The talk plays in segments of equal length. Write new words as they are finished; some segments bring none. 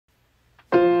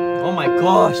Oh my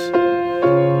gosh,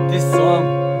 this song.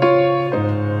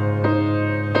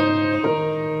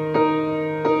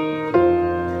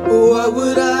 What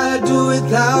would I do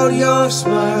without your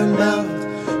smart mouth?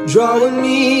 Drawing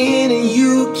me in and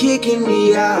you kicking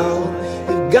me out.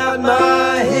 You've got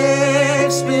my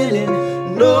head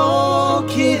spinning, no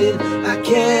kidding, I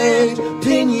can't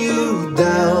pin you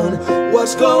down.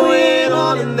 What's going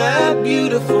on in that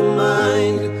beautiful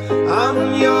mind? I'm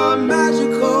on your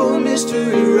magical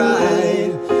mystery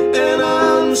ride, and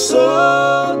I'm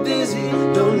so dizzy,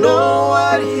 don't know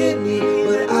what hit me,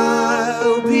 but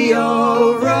I'll be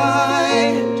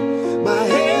alright. My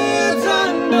head's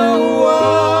underwater,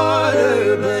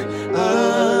 but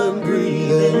I'm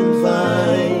breathing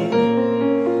fine.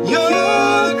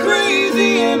 You're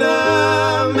crazy and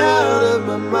I'm out of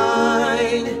my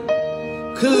mind,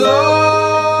 'cause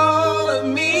all of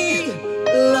me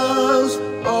loves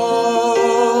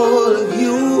all of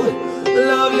you.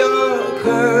 Love your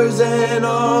curves and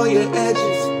all your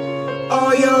edges,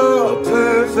 all your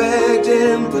perfect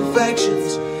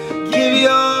imperfections. Give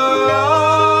your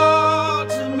all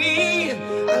to me,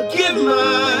 I'll give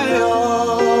my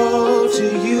all to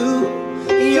you.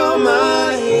 You're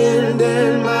my end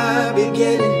and my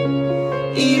beginning.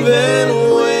 Even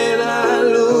when I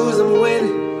lose, I'm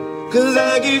winning, 'cause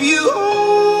I give you all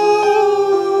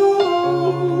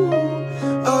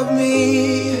of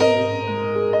me,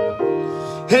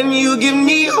 and you give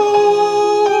me all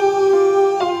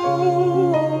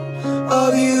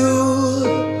of you.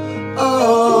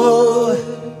 Oh,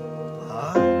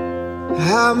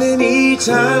 how many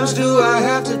times do I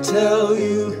have to tell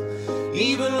you?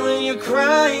 Even when you're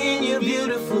crying, you're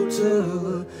beautiful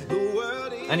too. The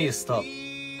world I need to stop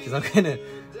because I'm gonna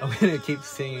keep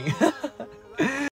singing.